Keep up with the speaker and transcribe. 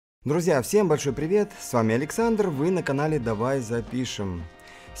Друзья, всем большой привет! С вами Александр, вы на канале «Давай запишем».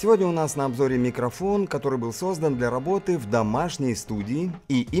 Сегодня у нас на обзоре микрофон, который был создан для работы в домашней студии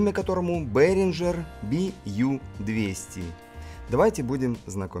и имя которому Behringer BU200. Давайте будем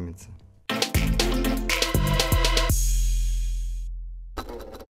знакомиться.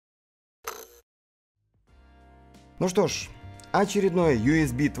 Ну что ж, очередное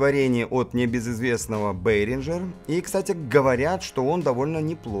USB-творение от небезызвестного Behringer. И, кстати, говорят, что он довольно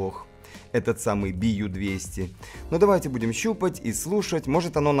неплох, этот самый BU200. Но давайте будем щупать и слушать,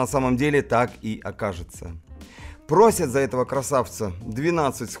 может оно на самом деле так и окажется. Просят за этого красавца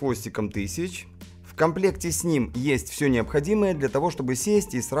 12 с хвостиком тысяч. В комплекте с ним есть все необходимое для того, чтобы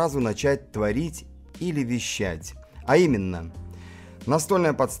сесть и сразу начать творить или вещать. А именно,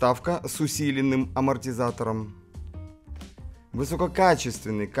 настольная подставка с усиленным амортизатором,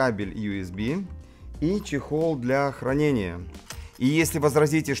 высококачественный кабель USB и чехол для хранения. И если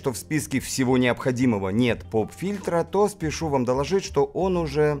возразите, что в списке всего необходимого нет поп-фильтра, то спешу вам доложить, что он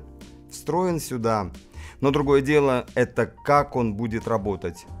уже встроен сюда. Но другое дело, это как он будет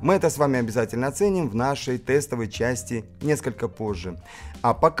работать. Мы это с вами обязательно оценим в нашей тестовой части несколько позже.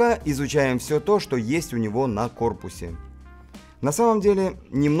 А пока изучаем все то, что есть у него на корпусе. На самом деле,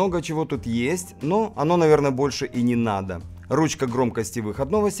 немного чего тут есть, но оно, наверное, больше и не надо. Ручка громкости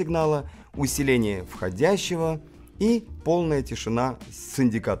выходного сигнала, усиление входящего и полная тишина с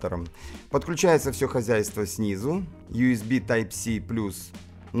индикатором. Подключается все хозяйство снизу, USB Type-C плюс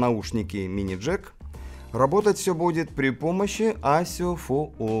наушники мини-джек. Работать все будет при помощи ASIO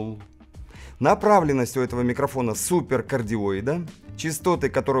for All. Направленность у этого микрофона суперкардиоида. Частоты,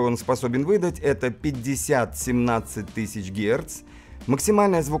 которые он способен выдать, это 50-17 тысяч Гц.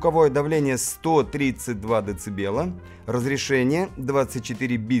 Максимальное звуковое давление 132 дБ, разрешение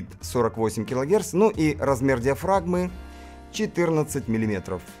 24 бит 48 кГц, ну и размер диафрагмы 14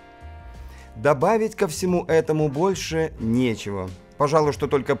 мм. Добавить ко всему этому больше нечего. Пожалуй, что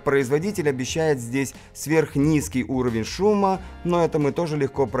только производитель обещает здесь сверхнизкий уровень шума, но это мы тоже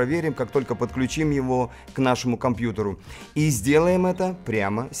легко проверим, как только подключим его к нашему компьютеру. И сделаем это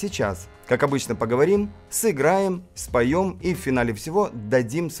прямо сейчас. Как обычно, поговорим, сыграем, споем и в финале всего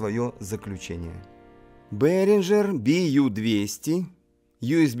дадим свое заключение. Behringer BU200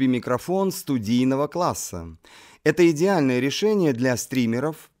 USB-микрофон студийного класса. Это идеальное решение для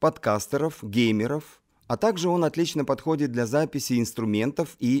стримеров, подкастеров, геймеров, а также он отлично подходит для записи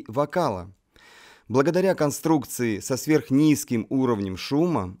инструментов и вокала. Благодаря конструкции со сверхнизким уровнем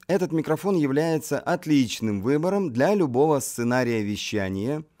шума, этот микрофон является отличным выбором для любого сценария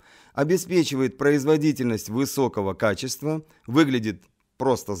вещания, обеспечивает производительность высокого качества, выглядит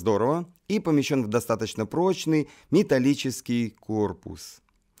просто здорово и помещен в достаточно прочный металлический корпус.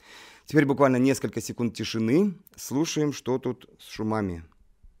 Теперь буквально несколько секунд тишины, слушаем, что тут с шумами.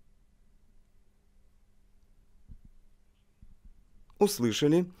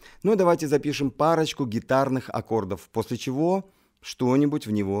 Услышали? Ну и давайте запишем парочку гитарных аккордов, после чего что-нибудь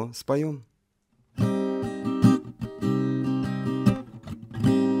в него споем.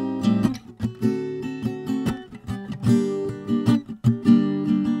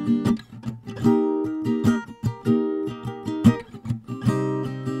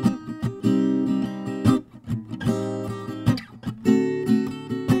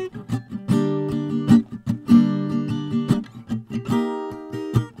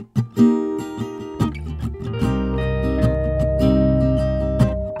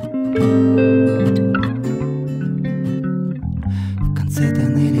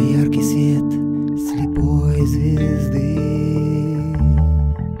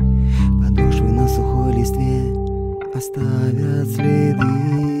 Оставят следы.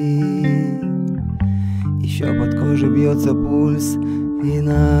 Еще под кожей бьется пульс, и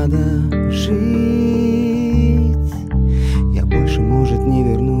надо жить. Я больше, может, не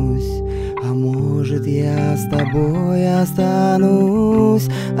вернусь, а может, я с тобой останусь.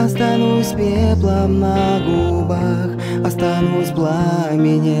 Останусь пеплом на губах, останусь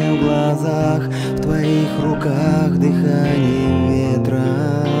пламенем в глазах, в твоих руках дыханием ветра.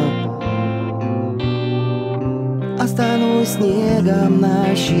 Останусь снегом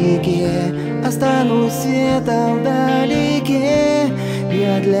на щеке, останусь светом вдалеке.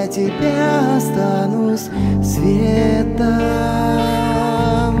 Я для тебя останусь светом.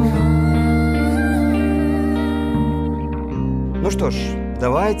 Ну что ж,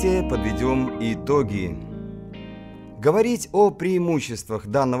 давайте подведем итоги. Говорить о преимуществах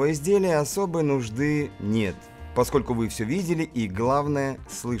данного изделия особой нужды нет, поскольку вы все видели и, главное,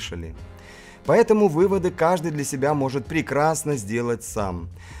 слышали. Поэтому выводы каждый для себя может прекрасно сделать сам.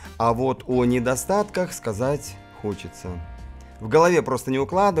 А вот о недостатках сказать хочется. В голове просто не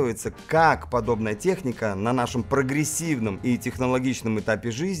укладывается, как подобная техника на нашем прогрессивном и технологичном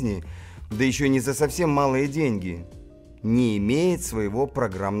этапе жизни, да еще не за совсем малые деньги, не имеет своего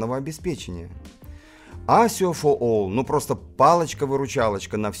программного обеспечения. ASIO for all, ну просто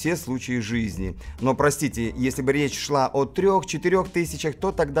палочка-выручалочка на все случаи жизни. Но простите, если бы речь шла о 3-4 тысячах,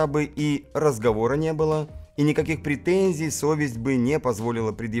 то тогда бы и разговора не было, и никаких претензий совесть бы не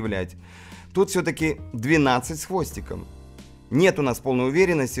позволила предъявлять. Тут все-таки 12 с хвостиком. Нет у нас полной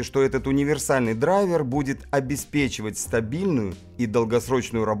уверенности, что этот универсальный драйвер будет обеспечивать стабильную и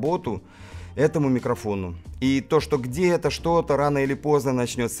долгосрочную работу этому микрофону. И то, что где-то что-то рано или поздно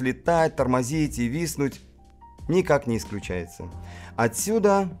начнет слетать, тормозить и виснуть, никак не исключается.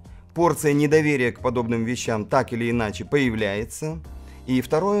 Отсюда порция недоверия к подобным вещам так или иначе появляется. И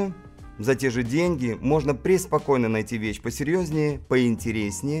второе, за те же деньги можно преспокойно найти вещь посерьезнее,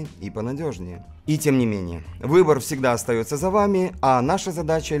 поинтереснее и понадежнее. И тем не менее, выбор всегда остается за вами, а наша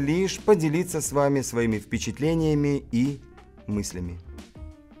задача лишь поделиться с вами своими впечатлениями и мыслями.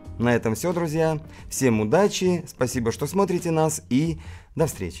 На этом все, друзья. Всем удачи, спасибо, что смотрите нас, и до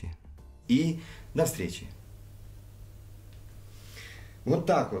встречи. Вот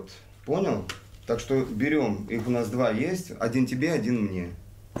так вот, понял? Так что берем, их у нас 2 есть, один тебе, один мне.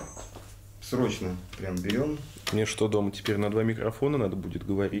 Срочно прям берем. Мне что, дома теперь на 2 микрофона надо будет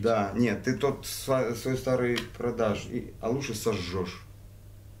говорить? Да, нет, ты тот свой старый продашь, а лучше сожжешь.